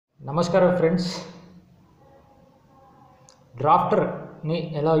నమస్కారం ఫ్రెండ్స్, డ్రాఫ్టర్ని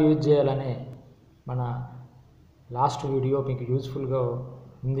ఎలా యూజ్ చేయాలనే మన లాస్ట్ వీడియో మీకు యూజ్ఫుల్గా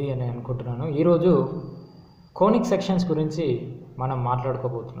ఉంది అని అనుకుంటున్నాను. ఈరోజు కోనిక్ సెక్షన్స్ గురించి మనం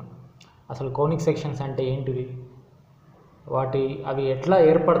మాట్లాడుకోబోతున్నాం. అసలు కోనిక్ సెక్షన్స్ అంటే ఏంటివి, అవి ఎట్లా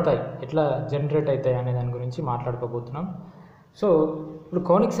ఏర్పడతాయి, ఎట్లా జనరేట్ అవుతాయి అనే దాని గురించి మాట్లాడుకోబోతున్నాం. సో ఇప్పుడు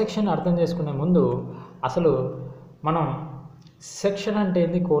కోనిక్ సెక్షన్ అర్థం చేసుకునే ముందు అసలు మనం సెక్షన్ అంటే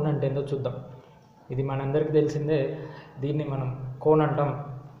ఏంది, కోన్ అంటే ఏందో చూద్దాం. ఇది మనందరికీ తెలిసిందే. దీన్ని మనం కోన్ అంటాం.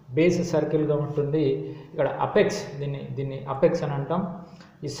 బేస్ సర్కిల్గా ఉంటుంది. ఇక్కడ అపెక్స్, దీన్ని అపెక్స్ అని అంటాం.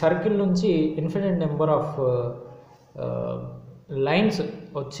 ఈ సర్కిల్ నుంచి ఇన్ఫినిట్ నెంబర్ ఆఫ్ లైన్స్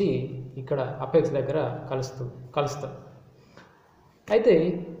వచ్చి ఇక్కడ అపెక్స్ దగ్గర కలుస్తాం. అయితే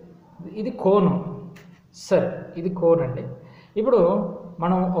ఇది కోను. సరే, ఇది కోన్ అండి. ఇప్పుడు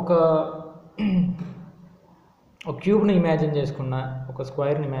మనం ఒక క్యూబ్ని ఇమాజిన్ చేసుకున్నా, ఒక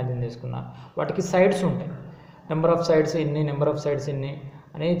స్క్వేర్ని ఇమాజిన్ చేసుకున్నా, వాటికి సైడ్స్ ఉంటాయి. నెంబర్ ఆఫ్ సైడ్స్ ఇన్ని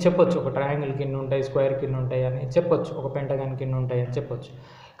అని చెప్పొచ్చు. ఒక ట్రయాంగిల్కి ఇన్ని ఉంటాయి, స్క్వేర్కి ఇన్ని ఉంటాయి అని చెప్పొచ్చు, ఒక పెంటగాన్కి ఇన్ని ఉంటాయి అని చెప్పొచ్చు.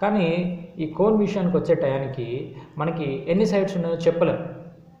 కానీ ఈ కోన్ విషయానికి వచ్చే టయానికి మనకి ఎన్ని సైడ్స్ ఉన్నాయో చెప్పలేము.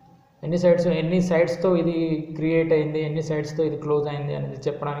 ఎన్ని సైడ్స్తో ఇది క్రియేట్ అయింది, ఎన్ని సైడ్స్తో ఇది క్లోజ్ అయింది అనేది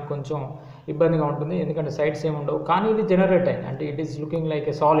చెప్పడానికి కొంచెం ఇబ్బందిగా ఉంటుంది. ఎందుకంటే సైడ్స్ ఏమి ఉండవు, కానీ ఇది జనరేట్ అయింది అంటే it is looking like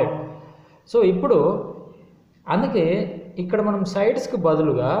a solid. So ఇప్పుడు అందుకే ఇక్కడ మనం సైడ్స్కి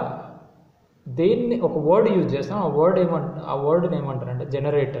బదులుగా దేన్ని ఒక వర్డ్ యూజ్ చేస్తాం. ఆ వర్డ్ని ఏమంటారంటే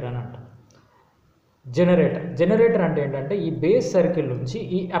జనరేటర్ అని అంటారు. జనరేటర్ అంటే ఏంటంటే ఈ బేస్ సర్కిల్ నుంచి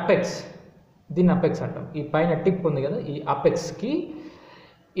ఈ అపెక్స్, దీన్ని అపెక్స్ అంటాం. ఈ పైన టిప్ ఉంది కదా, ఈ అపెక్స్కి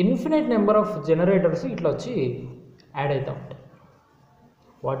ఇన్ఫినిట్ నెంబర్ ఆఫ్ జనరేటర్స్ ఇట్లా వచ్చి యాడ్ అవుతూ ఉంటాయి.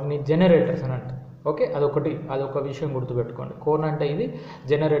 వాటిని జనరేటర్స్ అని అంటారు. ఓకే, అదొక విషయం గుర్తుపెట్టుకోండి. కోన్ అంటే ఇది,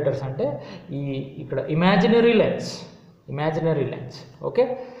 జనరేటర్స్ అంటే ఇక్కడ ఇమాజినరీ లైన్స్. ఓకే,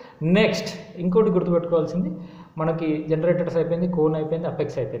 నెక్స్ట్ ఇంకోటి గుర్తుపెట్టుకోవాల్సింది, మనకి జనరేటర్స్ అయిపోయింది, కోన్ అయిపోయింది,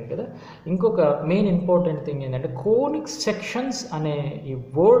 అపెక్స్ అయిపోయింది కదా. ఇంకొక మెయిన్ ఇంపార్టెంట్ థింగ్ ఏంటంటే కోనిక్ సెక్షన్స్ అనే ఈ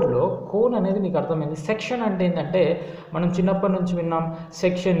వర్డ్లో కోన్ అనేది మీకు అర్థమైంది. సెక్షన్ అంటే ఏంటంటే మనం చిన్నప్పటి నుంచి విన్నాం,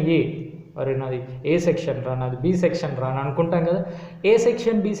 సెక్షన్ ఏ, అరే నాది ఏ సెక్షన్ రా, నాది బి సెక్షన్ రా అని అనుకుంటాం కదా. ఏ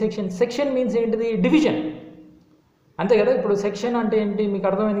section, B section. Section means ఏంటిది? డివిజన్, అంతే కదా. ఇప్పుడు సెక్షన్ అంటే ఏంటి మీకు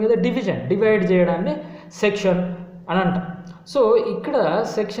అర్థమైంది కదా, డివైడ్ చేయడాన్ని సెక్షన్ అని అంటాం. సో ఇక్కడ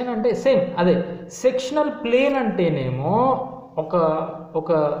సెక్షన్ అంటే సేమ్ అదే. సెక్షనల్ ప్లేన్ అంటేనేమో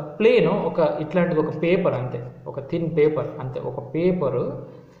ఒక ప్లేను, ఇట్లాంటిది ఒక పేపర్, అంతే, ఒక థిన్ పేపర్, అంతే, ఒక పేపరు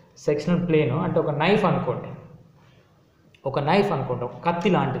సెక్షనల్ ప్లేను అంటే ఒక నైఫ్ అనుకోండి, ఒక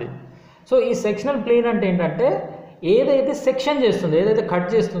కత్తి లాంటిది. సో ఈ సెక్షనల్ ప్లేన్ అంటే ఏంటంటే ఏదైతే సెక్షన్ చేస్తుందో, ఏదైతే కట్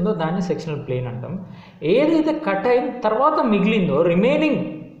చేస్తుందో దాన్ని సెక్షనల్ ప్లేన్ అంటాం. ఏదైతే కట్ అయిన తర్వాత మిగిలిందో remaining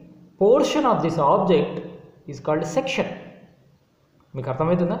portion of this object is called section. మీకు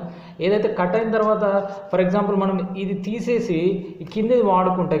అర్థమవుతుందా? ఏదైతే కట్ అయిన తర్వాత, ఫర్ ఎగ్జాంపుల్ మనం ఇది తీసేసి కిందది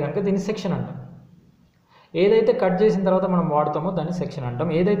వాడుకుంటే కనుక దీన్ని సెక్షన్ అంటాం. ఏదైతే కట్ చేసిన తర్వాత మనం వాడతామో దాన్ని సెక్షన్ అంటాం.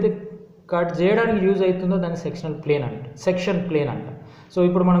 ఏదైతే కట్ చేయడానికి యూజ్ అవుతుందో దాన్ని సెక్షన్ ప్లేన్ అంటాం. సో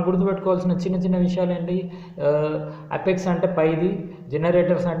ఇప్పుడు మనం గుర్తుపెట్టుకోవాల్సిన చిన్న విషయాలు ఏంటి? అపెక్స్ అంటే పైది,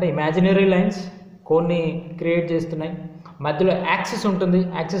 జనరేటర్స్ అంటే ఇమాజినరీ లైన్స్ కొన్ని క్రియేట్ చేస్తున్నాయి. మధ్యలో యాక్సిస్ ఉంటుంది,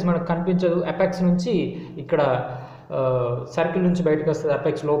 యాక్సిస్ మనకు కనిపించదు. అపెక్స్ నుంచి ఇక్కడ సర్కిల్ నుంచి బయటకు వస్తుంది,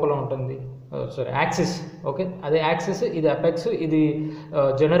 అపెక్స్ లోపల ఉంటుంది, యాక్సిస్. ఓకే, అదే యాక్సిస్, ఇది అపెక్స్, ఇది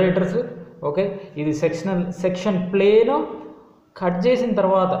జనరేటర్స్. ఓకే, ఇది సెక్షన్ ప్లేన్.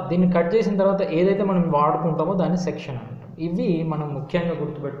 దీన్ని కట్ చేసిన తర్వాత ఏదైతే మనం వాడుకుంటామో దాన్ని సెక్షన్ అంటాం. ఇవి మనం ముఖ్యంగా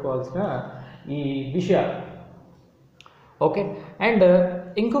గుర్తుపెట్టుకోవాల్సిన ఈ విషయాలు. ఓకే, అండ్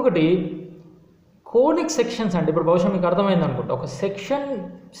ఇంకొకటి కోనిక్ సెక్షన్స్ అంటే ఇప్పుడు బహుశా మీకు అర్థమైంది అనుకుంటా. ఒక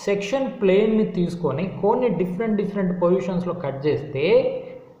సెక్షన్ ప్లేన్ని తీసుకొని కొన్ని డిఫరెంట్ పొజిషన్స్లో కట్ చేస్తే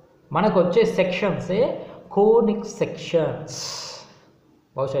మనకు వచ్చే సెక్షన్సే కోనిక్ సెక్షన్స్.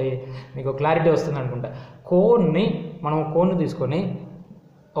 బహుశా మీకు క్లారిటీ వస్తుంది అనుకుంటా. కోన్ని తీసుకొని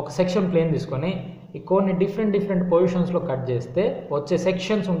ఒక సెక్షన్ ప్లేన్ తీసుకొని ఈ కోన్ని డిఫరెంట్ పొజిషన్స్లో కట్ చేస్తే వచ్చే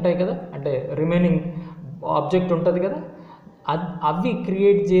సెక్షన్స్ ఉంటాయి కదా, అంటే రిమైనింగ్ ఆబ్జెక్ట్ ఉంటుంది కదా, అవి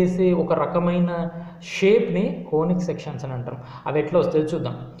క్రియేట్ చేసే ఒక రకమైన షేప్ని కోనిక్ సెక్షన్స్ అని అంటారు. అవి ఎట్లా వస్తాయో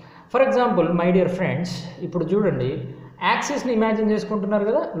చూద్దాం. For example my dear friends, ఇప్పుడు చూడండి, యాక్సిస్ని ఇమాజిన్ చేసుకుంటున్నారు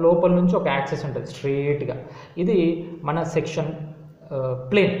కదా, లోపల నుంచి ఒక యాక్సిస్ ఉంటుంది స్ట్రెయిట్గా. ఇది మన సెక్షన్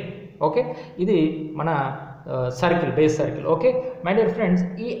ప్లేన్. ఓకే, ఇది మన base circle. Okay my dear friends,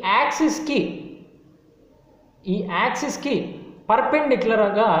 ఈ యాక్సిస్కి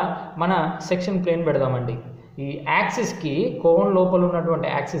పర్పెండిక్యులర్గా మన సెక్షన్ ప్లేన్ పెడదామండి. ఈ యాక్సిస్కి, కోన్ లోపల ఉన్నటువంటి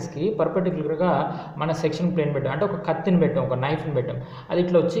యాక్సిస్కి పర్పెండిక్యులర్గా మన సెక్షన్ ప్లేన్ పెట్టాం. అంటే ఒక కత్తిని పెట్టాం, ఒక నైఫ్ని పెట్టాం. అది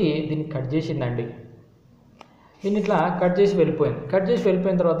ఇట్లా వచ్చి దీన్ని కట్ చేసిందండి. దీన్ని ఇట్లా కట్ చేసి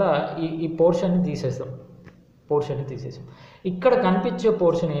వెళ్ళిపోయిన తర్వాత ఈ పోర్షన్ని తీసేసాం. ఇక్కడ కనిపించే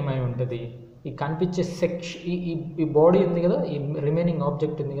పోర్షన్ ఏమై ఉంటుంది, ఈ కనిపించే ఈ బాడీ ఉంది కదా, ఈ రిమైనింగ్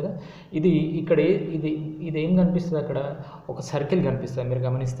ఆబ్జెక్ట్ ఉంది కదా, ఇది ఇక్కడ ఇది ఏం కనిపిస్తుంది, అక్కడ ఒక సర్కిల్ కనిపిస్తుంది. మీరు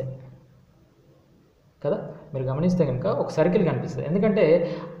గమనిస్తే కనుక ఒక సర్కిల్ కనిపిస్తుంది. ఎందుకంటే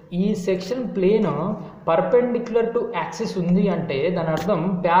ఈ section plane perpendicular to axis ఉంది అంటే దాని అర్థం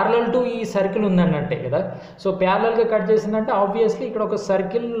ప్యారలల్ టు ఈ సర్కిల్ ఉందన్నట్టే కదా. సో ప్యారలల్గా కట్ చేసిందంటే ఆబ్వియస్లీ ఇక్కడ ఒక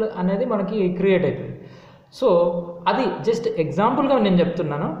సర్కిల్ అనేది మనకి క్రియేట్ అవుతుంది. సో అది జస్ట్ ఎగ్జాంపుల్గా నేను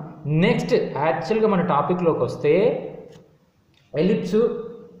చెప్తున్నాను. నెక్స్ట్ యాక్చువల్గా మన టాపిక్లోకి వస్తే ఎలిప్స్,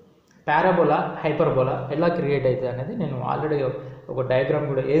 పారాబోలా, హైపర్బోలా ఎలా క్రియేట్ అవుతుంది అనేది నేను ఆల్రెడీ ఒక డయాగ్రామ్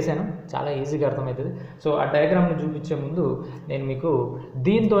కూడా వేసాను, చాలా ఈజీగా అర్థమవుతుంది. సో ఆ డయాగ్రామ్ని చూపించే ముందు నేను మీకు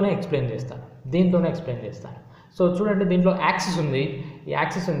దీంతోనే ఎక్స్ప్లెయిన్ చేస్తాను. సో చూడండి, దీంట్లో యాక్సిస్ ఉంది, ఈ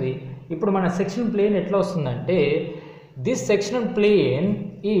యాక్సిస్ ఉంది. ఇప్పుడు మన సెక్షన్ ప్లేన్ ఎట్లా వస్తుందంటే this section plane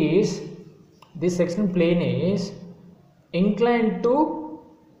is inclined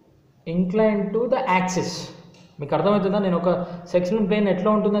to the axis. మీకు అర్థమవుతుందా? నేను ఒక సెక్షన్ ప్లేన్ ఎట్లా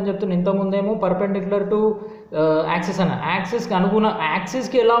ఉంటుందని చెప్తున్నా. ఇంతకుముందేమో పర్పెండిక్యులర్ టు యాక్సిస్ అన్న,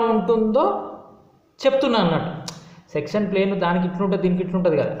 యాక్సిస్కి ఎలా ఉంటుందో చెప్తున్నా అన్నట్టు. సెక్షన్ ప్లేన్ దానికి ఇట్లుంటుంది, దీనికి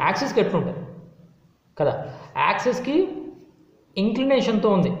ఇట్లుంటుంది కదా, యాక్సిస్కి ఎట్లుంటుంది కదా. యాక్సిస్కి ఇంక్లినేషన్తో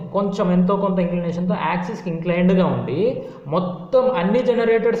ఉంది, కొంచెం ఎంతో కొంత ఇంక్లినేషన్తో యాక్సిస్కి ఇంక్లైన్డ్గా ఉండి మొత్తం అన్ని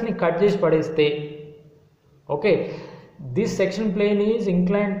జనరేటర్స్ని కట్ చేసి పడేస్తే, okay, this section plane is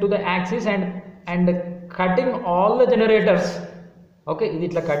inclined to the axis and cutting all the generators. Okay, ఇది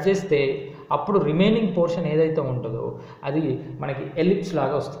ఇట్లా కట్ చేస్తే అప్పుడు రిమైనింగ్ పోర్షన్ ఏదైతే ఉంటుందో అది మనకి ఎలిప్స్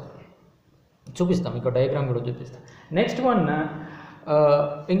లాగా వస్తుంది. చూపిస్తాం, ఇంకో డయాగ్రామ్ కూడా చూపిస్తాం. నెక్స్ట్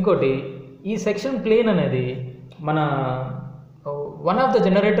ఇంకోటి, ఈ సెక్షన్ ప్లేన్ అనేది మన వన్ ఆఫ్ ద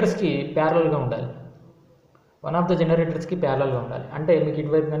జనరేటర్స్కి ప్యారలల్గా ఉండాలి. అంటే మీకు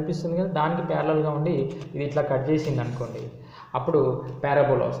ఇటువైపు కనిపిస్తుంది కదా, దానికి ప్యారలల్గా ఉండి ఇది ఇట్లా కట్ చేసింది అనుకోండి, అప్పుడు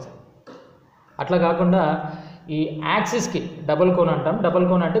పారాబోలా వస్తుంది. అట్లా కాకుండా ఈ యాక్సిస్కి డబుల్ కోన్ అంటాం. డబుల్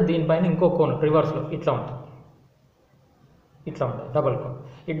కోన్ అంటే దీనిపైన ఇంకో కోన్ రివర్స్లో ఇట్లా ఉంటుంది డబుల్ కోన్.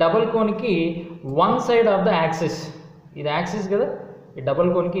 ఈ double కోన్కి one side of the axis, ఇది యాక్సిస్ కదా, ఈ double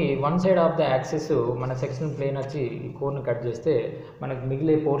కోన్కి one side of the axis మన సెక్షన్ ప్లేన్ వచ్చి ఈ కోన్ కట్ చేస్తే మనకు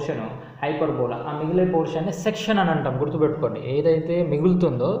మిగిలే పోర్షన్ హైపర్బోలా. ఆ మిగిలే పోర్షన్ని సెక్షన్ అని అంటాం, గుర్తుపెట్టుకోండి.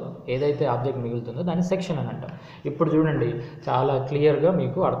 ఏదైతే ఆబ్జెక్ట్ మిగులుతుందో దాన్ని సెక్షన్ అని అంటాం. ఇప్పుడు చూడండి, చాలా క్లియర్గా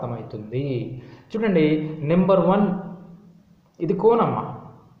మీకు అర్థమవుతుంది. చూడండి, నెంబర్ 1 ఇది కోన్ అమ్మ,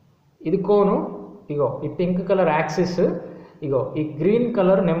 ఇది కోను. ఇగో ఈ పింక్ కలర్ యాక్సిస్, ఇగో ఈ గ్రీన్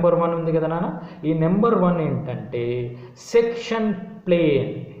కలర్ నెంబర్ 1 ఉంది కదా నాన్న. ఈ నెంబర్ 1 ఏంటంటే సెక్షన్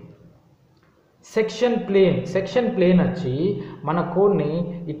ప్లేన్ వచ్చి మన కోడ్ని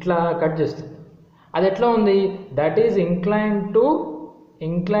ఇట్లా కట్ చేస్తుంది. అది ఎట్లా ఉంది, that is inclined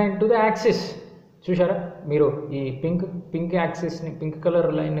to the axis. చూసారా మీరు, ఈ పింక్ యాక్సిస్ని, పింక్ కలర్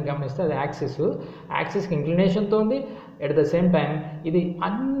లైన్ని గమనిస్తే అది యాక్సిస్కి ఇంక్లినేషన్తో ఉంది. ఎట్ ద సేమ్ టైం ఇది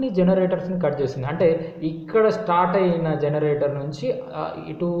అన్ని జనరేటర్స్ని కట్ చేస్తుంది. అంటే ఇక్కడ స్టార్ట్ అయిన జనరేటర్ నుంచి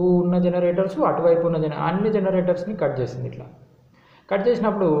ఇటు ఉన్న జనరేటర్స్, అటువైపు ఉన్న అన్ని జనరేటర్స్ని కట్ చేస్తుంది. ఇట్లా కట్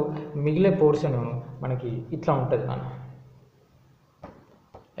చేసినప్పుడు మిగిలే పోర్షన్ మనకి ఇట్లా ఉంటుంది నాన్న,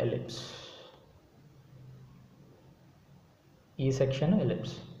 ఎలిప్స్. ఈ section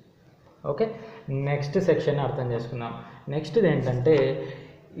ellipse. Okay, next section అర్థం చేసుకుందాం. నెక్స్ట్ది ఏంటంటే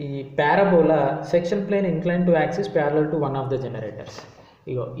ఈ parabola section plane incline to axis parallel to one of the generators.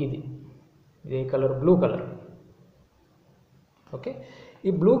 ఇగో ఇది కలర్, బ్లూ కలర్. ఓకే, ఈ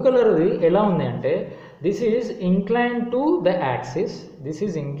బ్లూ కలర్ది ఎలా ఉంది అంటే this is incline to the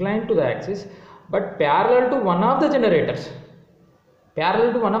axis but parallel to one of the generators.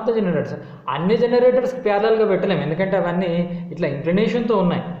 అన్ని జనరేటర్స్కి ప్యారలల్గా పెట్టలేము, ఎందుకంటే అవన్నీ ఇట్లా ఇంక్లినేషన్తో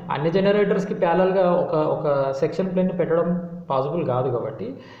ఉన్నాయి. అన్ని జనరేటర్స్కి ప్యారలల్గా ఒక సెక్షన్ ప్లేన్ని పెట్టడం పాసిబుల్ కాదు. కాబట్టి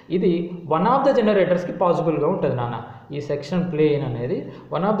ఇది వన్ ఆఫ్ ద జనరేటర్స్కి పాసిబుల్గా ఉంటుంది నాన్న. ఈ సెక్షన్ ప్లేన్ అనేది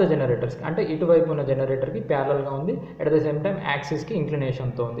వన్ ఆఫ్ ద జనరేటర్స్కి, అంటే ఇటువైపు ఉన్న జనరేటర్కి ప్యారలల్గా ఉంది, ఎట్ ద సేమ్ టైం యాక్సిస్కి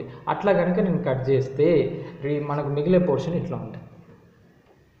ఇంక్లినేషన్తో ఉంది. అట్లా కనుక నేను కట్ చేస్తే మనకు మిగిలే పోర్షన్ ఇట్లా ఉంది,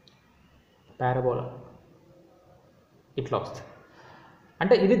 పారాబోలా ఇట్లా వస్తుంది.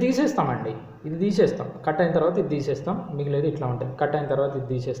 అంటే ఇది తీసేస్తామండి, కట్ అయిన తర్వాత ఇది తీసేస్తాం, మిగిలేది ఇట్లా ఉంటుంది. కట్ అయిన తర్వాత ఇది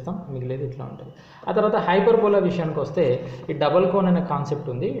తీసేస్తాం, మిగిలేది ఇట్లా ఉంటుంది. ఆ తర్వాత హైపర్బోలా విషయానికి వస్తే ఈ డబుల్ కోన్ అనే కాన్సెప్ట్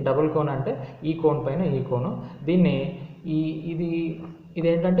ఉంది. డబుల్ కోన్ అంటే ఈ కోన్ పైన ఈ కోను, దీన్ని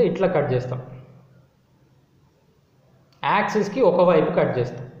ఇదేంటంటే ఇట్లా కట్ చేస్తాం. యాక్సిస్కి ఒకవైపు కట్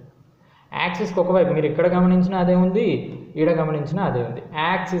చేస్తాం. యాక్సిస్కి ఒకవైపు, మీరు ఇక్కడ గమనించినా అదే ఉంది, ఈడ గమనించినా అదే ఉంది.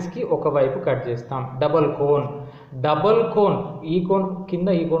 యాక్సిస్కి ఒకవైపు కట్ చేస్తాం. డబుల్ కోన్, ఈ కోన్ కింద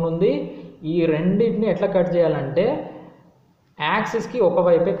ఈ కోన్ ఉంది, ఈ రెండింటిని ఎట్లా కట్ చేయాలంటే యాక్సిస్కి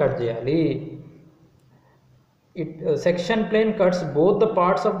ఒకవైపే కట్ చేయాలి. Section plane cuts both the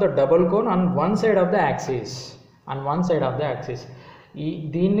parts of the double cone on one side of the axis.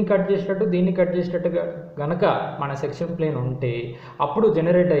 దీన్ని కట్ చేసేటట్టు దీన్ని కట్ చేసేటట్టుగా గనక మన సెక్షన్ ప్లేన్ ఉంటే అప్పుడు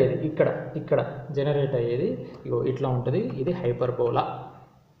జనరేట్ అయ్యేది ఇక్కడ జనరేట్ అయ్యేది ఇట్లా ఉంటుంది. ఇది హైపర్బోలా.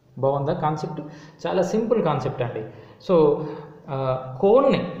 బాగుందా కాన్సెప్ట్? చాలా సింపుల్ కాన్సెప్ట్ అండి. సో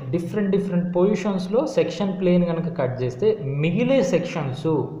కోన్ని డిఫరెంట్ పొజిషన్స్లో సెక్షన్ ప్లేన్ కనుక కట్ చేస్తే మిగిలే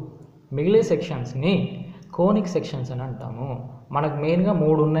సెక్షన్స్ని కోనిక్ సెక్షన్స్ అని అంటాము. మనకు మెయిన్గా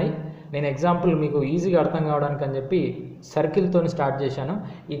 3 ఉన్నాయి. నేను ఎగ్జాంపుల్ మీకు ఈజీగా అర్థం కావడానికి అని చెప్పి సర్కిల్తో స్టార్ట్ చేశాను.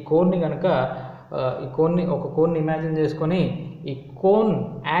 ఈ కోన్ని కనుక ఒక కోన్ని ఇమాజిన్ చేసుకొని ఈ కోన్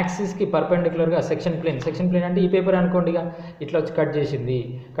యాక్సిస్కి పర్పెండిక్యులర్గా సెక్షన్ ప్లేన్ అంటే ఈ పేపర్ అనుకోండి, ఇట్లా వచ్చి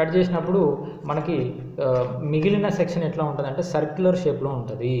కట్ చేసినప్పుడు మనకి మిగిలిన సెక్షన్ ఎట్లా ఉంటుంది అంటే సర్క్యులర్ షేప్లో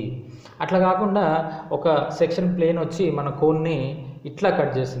ఉంటుంది. అట్లా కాకుండా ఒక సెక్షన్ ప్లేన్ వచ్చి మన కోన్ని ఇట్లా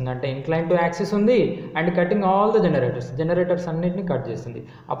కట్ చేస్తుంది అంటే ఇంక్లైన్ టు యాక్సిస్ ఉంది and cutting all the generators అన్నిటిని కట్ చేస్తుంది.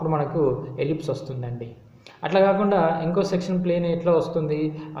 అప్పుడు మనకు ఎలిప్స్ వస్తుందండి. అట్లా కాకుండా ఇంకో సెక్షన్ ప్లేన్ ఎట్లా వస్తుంది,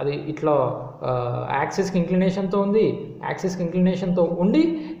 అది ఇట్లా యాక్సిస్కి ఇంక్లినేషన్తో ఉండి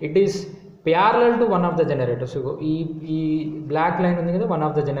it is parallel to one of the generators. ఈ బ్లాక్ లైన్ ఉంది కదా, వన్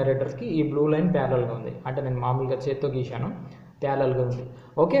ఆఫ్ ద జనరేటర్స్కి ఈ బ్లూ లైన్ ప్యారలల్గా ఉంది. అంటే నేను మామూలుగా చేత్తో గీశాను, ప్యారలల్గా ఉంది.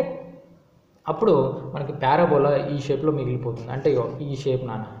 ఓకే, అప్పుడు మనకి పారాబోలా ఈ షేప్లో మిగిలిపోతుంది. అంటే ఈ షేప్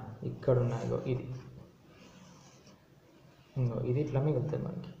ఇక్కడ ఉన్నాయి, ఇది ఇట్లా మిగులుతుంది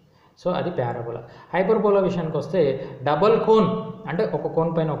మనకి. సో అది పారాబోలా. హైపర్బోలా విషయానికి వస్తే డబల్ కోన్ అంటే ఒక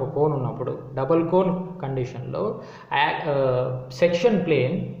కోన్ పైన ఒక కోన్ ఉన్నప్పుడు డబల్ కోన్ కండిషన్లో సెక్షన్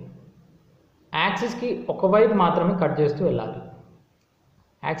ప్లేన్ యాక్సిస్కి ఒకవైపు మాత్రమే కట్ చేస్తూ వెళ్ళాలి.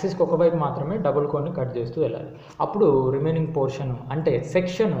 యాక్సిస్కి ఒకవైపు మాత్రమే డబుల్ కోన్ని కట్ చేస్తూ వెళ్ళాలి. అప్పుడు రిమైనింగ్ పోర్షన్ అంటే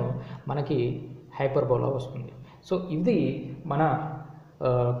సెక్షన్ మనకి హైపర్బోలా వస్తుంది. సో ఇది మన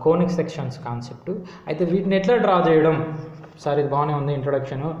కోనిక్ సెక్షన్స్ కాన్సెప్ట్. అయితే వీటిని ఎట్లా డ్రా చేయడం? సార్ ఇది బాగానే ఉంది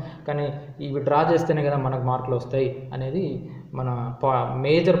ఇంట్రొడక్షన్, కానీ ఇవి డ్రా చేస్తేనే కదా మనకు మార్కులు వస్తాయి అనేది మన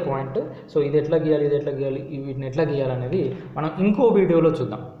మేజర్ పాయింట్. సో ఇది ఎట్లా గీయాలి, వీటిని ఎట్లా గీయాలి అనేది మనం ఇంకో వీడియోలో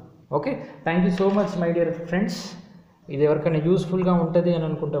చూద్దాం. Okay, thank you so much my dear friends. ఇది ఎవరికైనా యూస్ఫుల్గా ఉంటుంది అని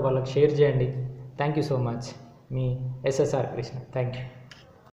అనుకుంటే వాళ్ళకి షేర్ చేయండి. Thank you so much. Me SSR Krishna. Thank you.